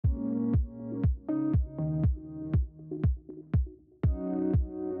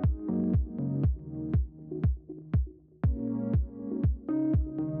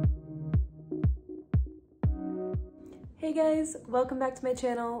Hey guys, welcome back to my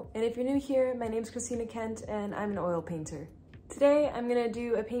channel, and if you're new here, my name's Christina Kent and I'm an oil painter. Today I'm gonna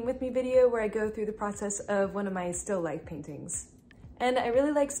do a paint with me video where I go through the process of one of my still life paintings. And I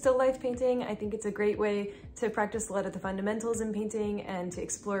really like still life painting. I think it's a great way to practice a lot of the fundamentals in painting and to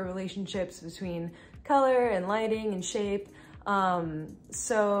explore relationships between color and lighting and shape.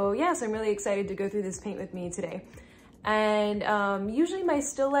 So I'm really excited to go through this paint with me today. And usually my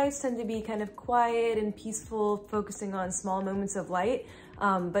still lifes tend to be kind of quiet and peaceful, focusing on small moments of light.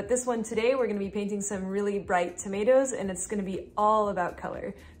 But this one today, we're gonna be painting some really bright tomatoes and it's gonna be all about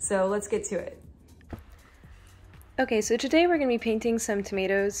color. So let's get to it. Okay, so today we're gonna be painting some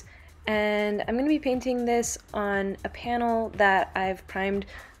tomatoes, and I'm gonna be painting this on a panel that I've primed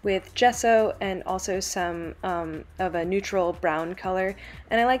with gesso and also some of a neutral brown color.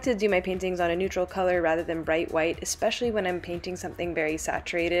 And I like to do my paintings on a neutral color rather than bright white, especially when I'm painting something very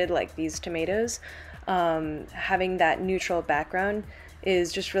saturated like these tomatoes. Having that neutral background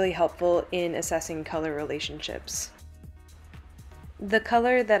is just really helpful in assessing color relationships. The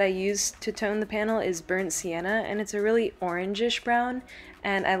color that I use to tone the panel is burnt sienna, and it's a really orangish brown,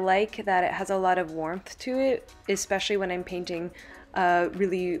 and I like that it has a lot of warmth to it, especially when I'm painting a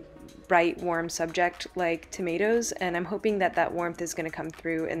really bright, warm subject like tomatoes, and I'm hoping that that warmth is going to come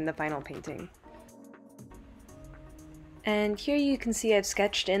through in the final painting. And here you can see I've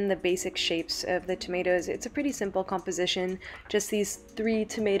sketched in the basic shapes of the tomatoes. It's a pretty simple composition, just these 3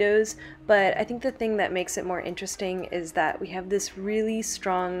 tomatoes, but I think the thing that makes it more interesting is that we have this really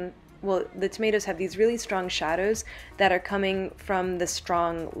strong, well, the tomatoes have these really strong shadows that are coming from the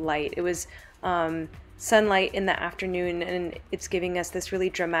strong light. It was sunlight in the afternoon, and it's giving us this really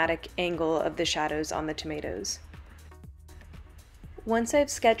dramatic angle of the shadows on the tomatoes. Once I've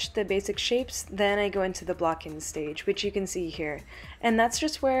sketched the basic shapes, then I go into the block-in stage, which you can see here. And that's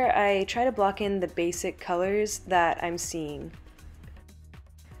just where I try to block in the basic colors that I'm seeing.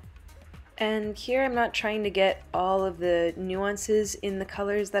 And here I'm not trying to get all of the nuances in the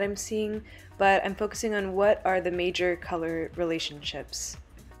colors that I'm seeing, but I'm focusing on what are the major color relationships.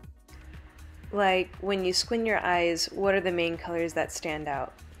 Like when you squint your eyes, what are the main colors that stand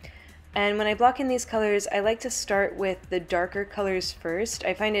out? And when I block in these colors, I like to start with the darker colors first.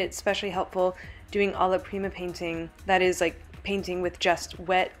 I find it especially helpful doing alla prima painting, that is like painting with just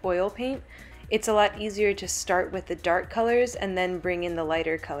wet oil paint. It's a lot easier to start with the dark colors and then bring in the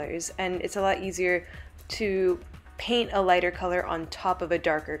lighter colors. And it's a lot easier to paint a lighter color on top of a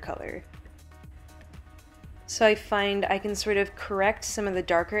darker color. So I find I can sort of correct some of the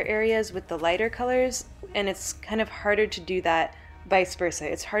darker areas with the lighter colors, and it's kind of harder to do that vice versa.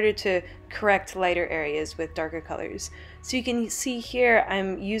 It's harder to correct lighter areas with darker colors. So you can see here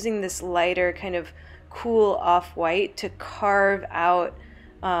I'm using this lighter kind of cool off-white to carve out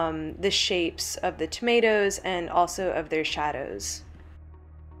the shapes of the tomatoes and also of their shadows.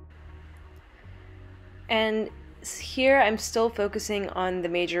 And here I'm still focusing on the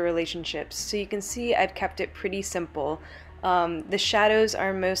major relationships. So you can see I've kept it pretty simple. The shadows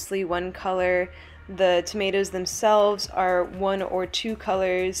are mostly one color. The tomatoes themselves are 1 or 2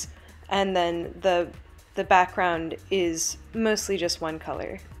 colors, and then the background is mostly just 1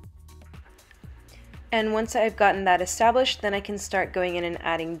 color. And once I've gotten that established, then I can start going in and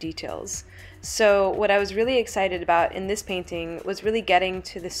adding details. So what I was really excited about in this painting was really getting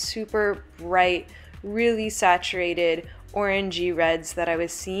to the super bright, really saturated orangey reds that I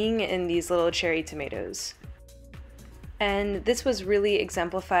was seeing in these little cherry tomatoes. And this was really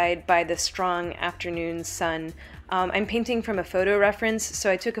exemplified by the strong afternoon sun. I'm painting from a photo reference, so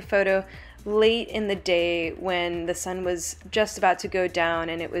I took a photo late in the day when the sun was just about to go down,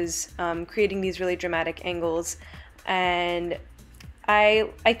 and it was creating these really dramatic angles. And I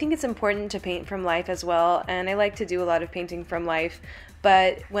think it's important to paint from life as well, and I like to do a lot of painting from life,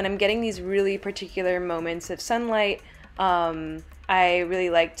 but when I'm getting these really particular moments of sunlight, I really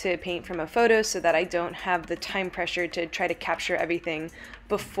like to paint from a photo so that I don't have the time pressure to try to capture everything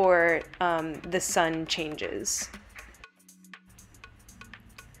before the sun changes.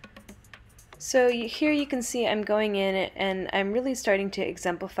 So here you can see I'm going in and I'm really starting to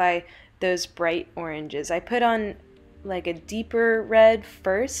exemplify those bright oranges. I put on like a deeper red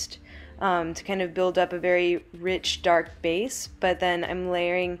first to kind of build up a very rich dark base, but then I'm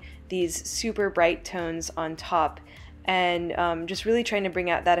layering these super bright tones on top, and just really trying to bring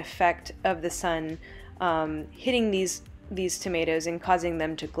out that effect of the sun hitting these tomatoes and causing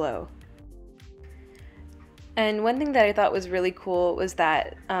them to glow. And one thing that I thought was really cool was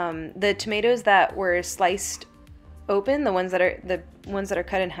that the tomatoes that were sliced open, the ones that are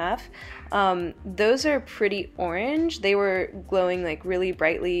cut in half, those are pretty orange. They were glowing like really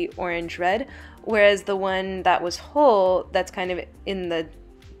brightly orange red, whereas the one that was whole, that's kind of in the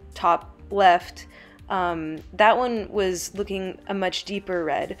top left, that one was looking a much deeper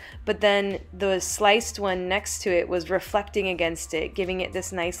red, but then the sliced one next to it was reflecting against it, giving it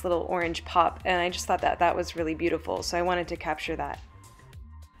this nice little orange pop, and I just thought that that was really beautiful, so I wanted to capture that.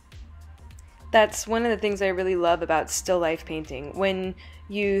 That's one of the things I really love about still life painting. When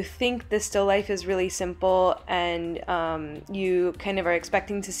you think the still life is really simple and you kind of are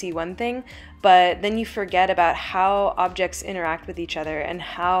expecting to see one thing, but then you forget about how objects interact with each other and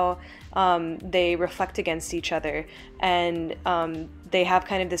how they reflect against each other, and they have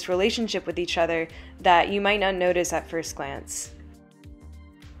kind of this relationship with each other that you might not notice at first glance.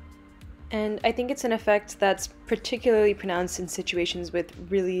 And I think it's an effect that's particularly pronounced in situations with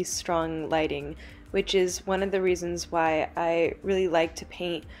really strong lighting, which is one of the reasons why I really like to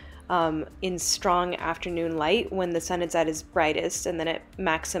paint in strong afternoon light when the sun is at its brightest, and then it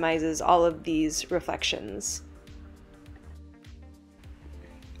maximizes all of these reflections.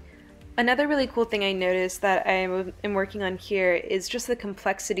 Another really cool thing I noticed that I am working on here is just the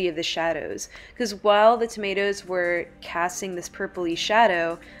complexity of the shadows, because while the tomatoes were casting this purpley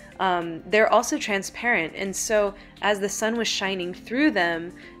shadow, they're also transparent, and so as the sun was shining through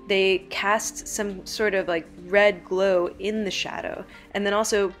them, they cast some sort of like red glow in the shadow. And then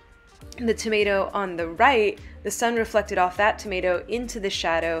also the tomato on the right, the sun reflected off that tomato into the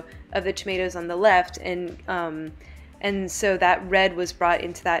shadow of the tomatoes on the left, and so that red was brought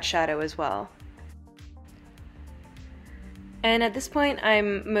into that shadow as well. And at this point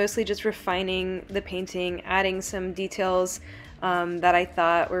I'm mostly just refining the painting, adding some details that I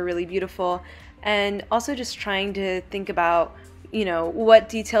thought were really beautiful, and also just trying to think about, you know, what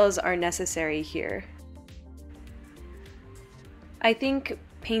details are necessary here. I think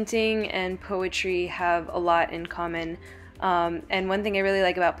painting and poetry have a lot in common, and one thing I really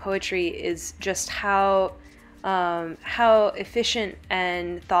like about poetry is just how efficient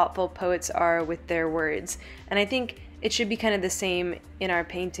and thoughtful poets are with their words, and I think it should be kind of the same in our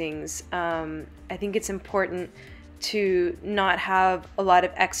paintings. I think it's important to not have a lot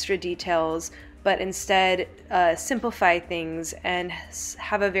of extra details, but instead simplify things and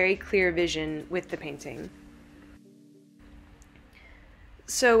have a very clear vision with the painting.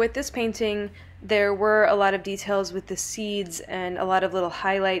 So with this painting, there were a lot of details with the seeds and a lot of little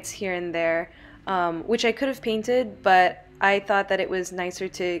highlights here and there, which I could have painted, but I thought that it was nicer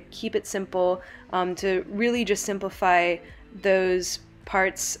to keep it simple, to really just simplify those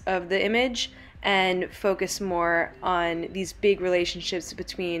parts of the image and focus more on these big relationships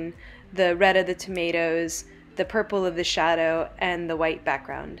between the red of the tomatoes, the purple of the shadow, and the white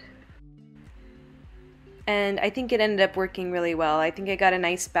background. And I think it ended up working really well. I think I got a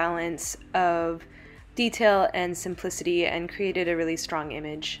nice balance of detail and simplicity and created a really strong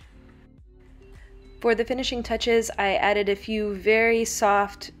image. For the finishing touches, I added a few very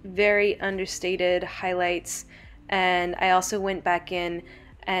soft, very understated highlights, and I also went back in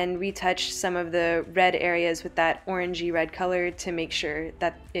and retouched some of the red areas with that orangey red color to make sure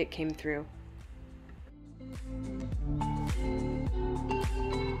that it came through.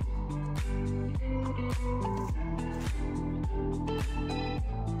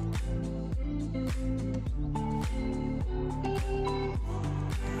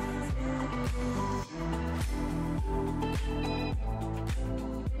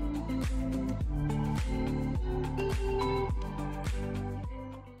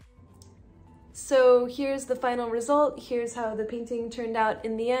 So here's the final result. Here's how the painting turned out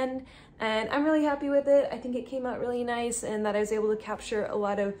in the end, and I'm really happy with it. I think it came out really nice, and that I was able to capture a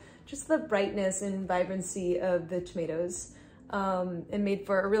lot of just the brightness and vibrancy of the tomatoes, and made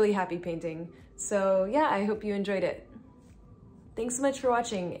for a really happy painting. So yeah, I hope you enjoyed it. Thanks so much for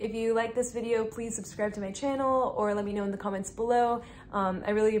watching. If you like this video, please subscribe to my channel or let me know in the comments below.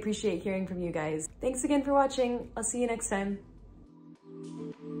 I really appreciate hearing from you guys. Thanks again for watching. I'll see you next time.